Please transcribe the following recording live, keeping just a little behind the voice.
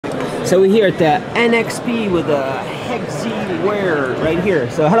So we're here at the NXP with the Hexiwear right here.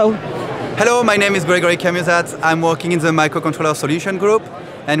 So hello. Hello, my name is Gregory Camusat. I'm working in the microcontroller solution group,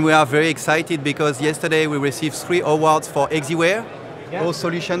 and we are very excited because yesterday we received 3 awards for Hexiwear, our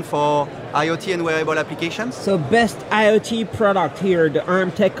solution for IoT and wearable applications. So best IoT product here, the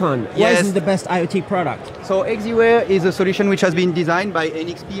ARM TechCon. Why is it the best IoT product? So Hexiwear is a solution which has been designed by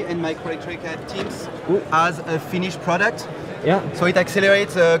NXP and Microelectronic teams as a finished product. Yeah. So it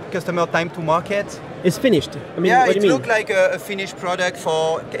accelerates customer time to market. It's finished. I mean, yeah, what do you mean? It looks like a finished product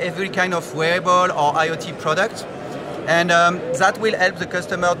for every kind of wearable or IoT product. And that will help the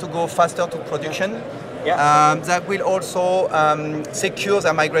customer to go faster to production. Yeah. That will also secure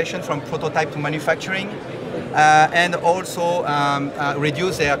the migration from prototype to manufacturing and also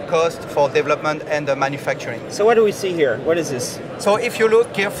reduce their cost for development and manufacturing. So what do we see here? What is this? So if you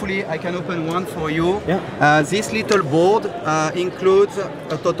look carefully, I can open one for you. Yeah. This little board includes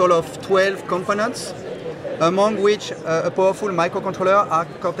a total of 12 components, among which a powerful microcontroller,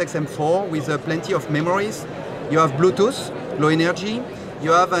 Cortex M4, with plenty of memories. You have Bluetooth, low energy.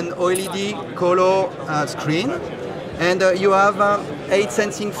 You have an OLED color screen, and you have 8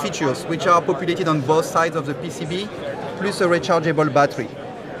 sensing features, which are populated on both sides of the PCB, plus a rechargeable battery.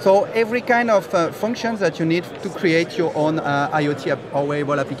 So every kind of functions that you need to create your own IoT or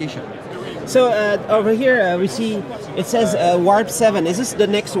wearable application. So over here we see it says Warp 7. Is this the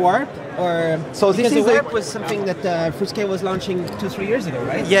next Warp? Or so because the Warp was something that Fusquet was launching 2-3 years ago,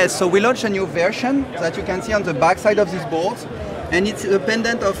 right? Yes, so we launched a new version that you can see on the back side of this board. And it's a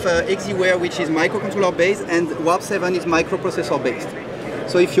pendant of Hexiwear, which is microcontroller based, and Warp 7 is microprocessor based.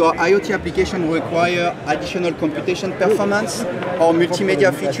 So if your IoT application require additional computation performance or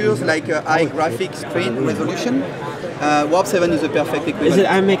multimedia features like high graphic screen resolution, Warp 7 is the perfect equivalent. Is it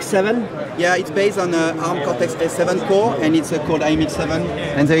IMX7? Yeah, it's based on ARM Cortex S7 core, and it's called IMX7.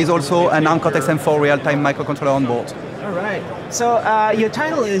 And there is also an ARM Cortex M4 real-time microcontroller on board. All right. So your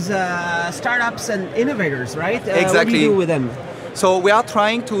title is Startups and Innovators, right? Exactly. What do you do with them? So we are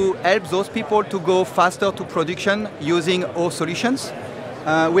trying to help those people to go faster to production using our solutions.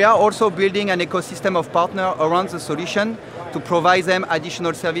 We are also building an ecosystem of partners around the solution to provide them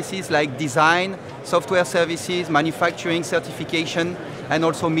additional services like design, software services, manufacturing, certification, and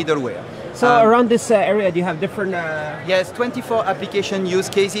also middleware. So around this area, do you have different... Yes, 24 application use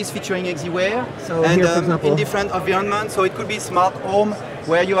cases featuring Hexiwear, so and here, for example, in different environments. So it could be smart home,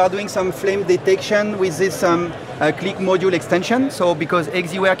 where you are doing some flame detection with this click module extension. So because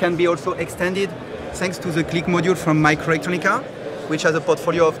Hexiwear can be also extended thanks to the click module from Microelectronic, which has a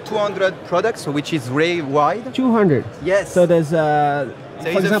portfolio of 200 products, so which is very wide. 200? Yes. So there's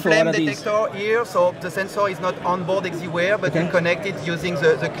there is a flame detector here, so the sensor is not on board Hexiwear, but you connect it using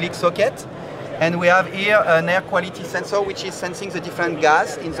the click socket. And we have here an air quality sensor, which is sensing the different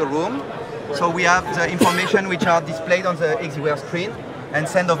gas in the room. So we have the information which are displayed on the Hexiwear screen and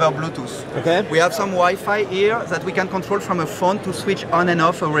send over Bluetooth. Okay. We have some Wi-Fi here that we can control from a phone to switch on and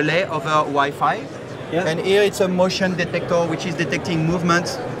off a relay over Wi-Fi. Yeah. And here it's a motion detector which is detecting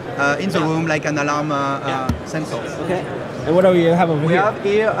movements in the room like an alarm sensor. Okay. And what do we have over here? We have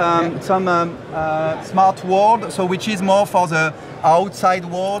here some smart world, so which is more for the outside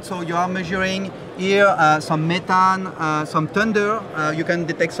world. So you are measuring here some methane, some thunder. You can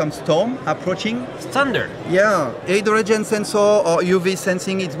detect some storm approaching. Thunder? Yeah. Hydrogen sensor or UV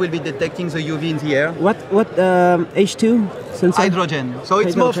sensing, it will be detecting the UV in the air. What H2 sensor? Hydrogen. So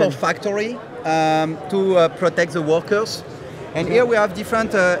it's more for factory to protect the workers. And here we have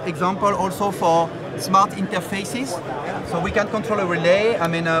different examples also for smart interfaces. So we can control a relay,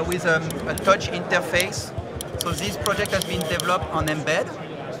 with a touch interface. So this project has been developed on Embed.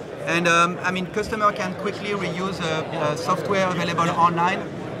 And customer can quickly reuse software available online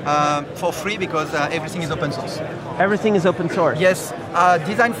for free because everything is open source. Everything is open source? Yes.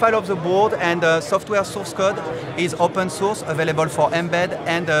 Design file of the board and software source code is open source, available for Embed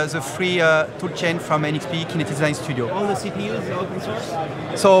and the free toolchain from NXP Kinetic Design Studio. All the CPUs are open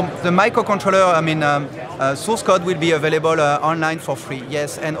source? So the microcontroller, source code will be available online for free,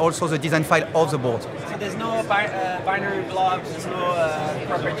 yes, and also the design file of the board. So there's no binary blocks, there's no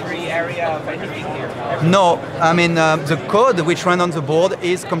proprietary area of anything here? No, the code which runs on the board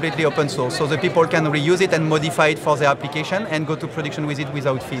is completely open source, so the people can reuse it and modify it for their application and go to production with it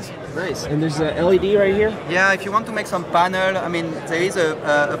without fees. Nice. And there's a LED right here? Yeah, if you want to make some panel, there is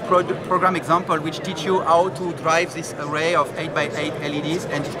a program example which teach you how to drive this array of 8x8 LEDs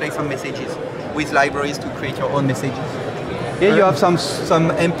and display some messages with libraries to create your own messages. Here you have some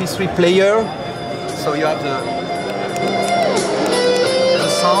MP3 player, so you have the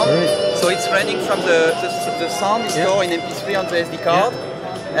sound. Right. So it's running from the sound is stored in MP3 on the SD card.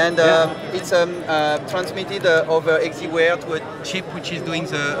 and it's transmitted over Hexiwear to a chip which is doing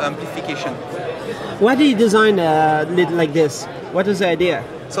the amplification. Why do you design like this? What is the idea?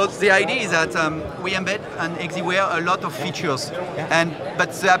 So the idea is that we embed on Hexiwear a lot of features,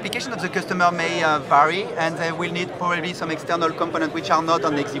 but the application of the customer may vary, and they will need probably some external components which are not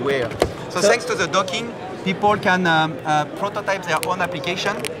on Hexiwear. So thanks to the docking, people can prototype their own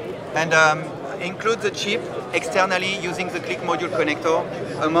application and include the chip externally using the click module connector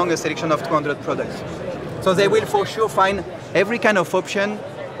among a selection of 200 products. So they will for sure find every kind of option.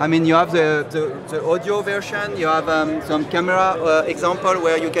 I mean, you have the audio version, you have some camera example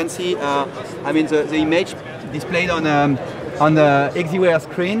where you can see, the image displayed on the Hexiwear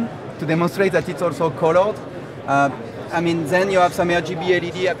screen to demonstrate that it's also colored. Then you have some RGB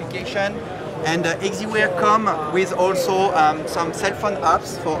LED application, and Hexiwear come with also some cell phone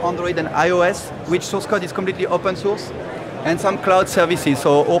apps for Android and iOS, which source code is completely open source, and some cloud services.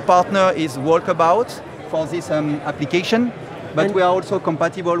 So our partner is Walkabout for this application. But we are also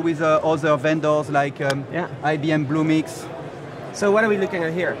compatible with other vendors like IBM Bluemix. So what are we looking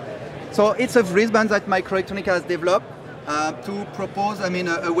at here? So it's a wristband that Microelectronics has developed to propose,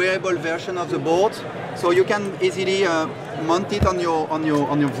 a wearable version of the board. So you can easily mount it on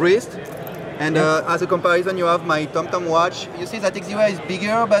your wrist. And as a comparison, you have my TomTom watch. You see that Hexiwear is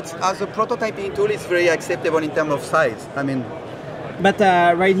bigger, but as a prototyping tool, it's very acceptable in terms of size. But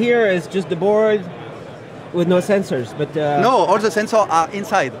right here is just the board. With no sensors, but... No, all the sensors are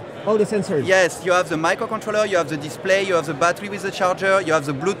inside. All the sensors? Yes, you have the microcontroller, you have the display, you have the battery with the charger, you have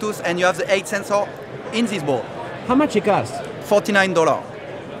the Bluetooth, and you have the 8 sensor in this board. How much it costs? $49.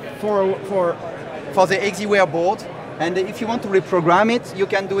 For the Hexiwear board. And if you want to reprogram it, you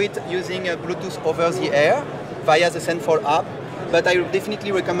can do it using Bluetooth over the air via the Sendfall app. But I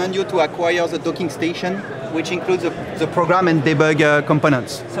definitely recommend you to acquire the docking station, which includes the program and debug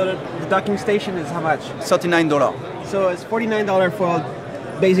components. So the docking station is how much? $39. So it's $49 for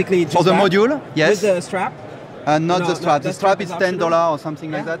basically just for the module, yes. With the strap? Not the strap. The strap is $10 or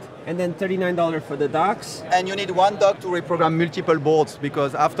something like that. And then $39 for the docks. And you need one dock to reprogram multiple boards,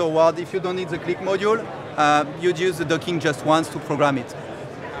 because afterward, if you don't need the click module, you'd use the docking just once to program it.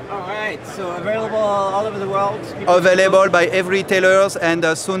 All right, so available all over the world? Available by every retailers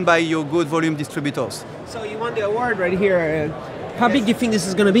and soon by your good volume distributors. So you won the award right here. How big do you think this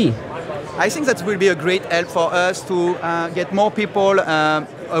is going to be? I think that will be a great help for us to get more people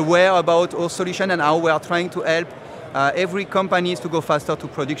aware about our solution and how we are trying to help every company to go faster to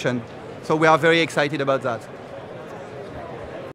production. So we are very excited about that.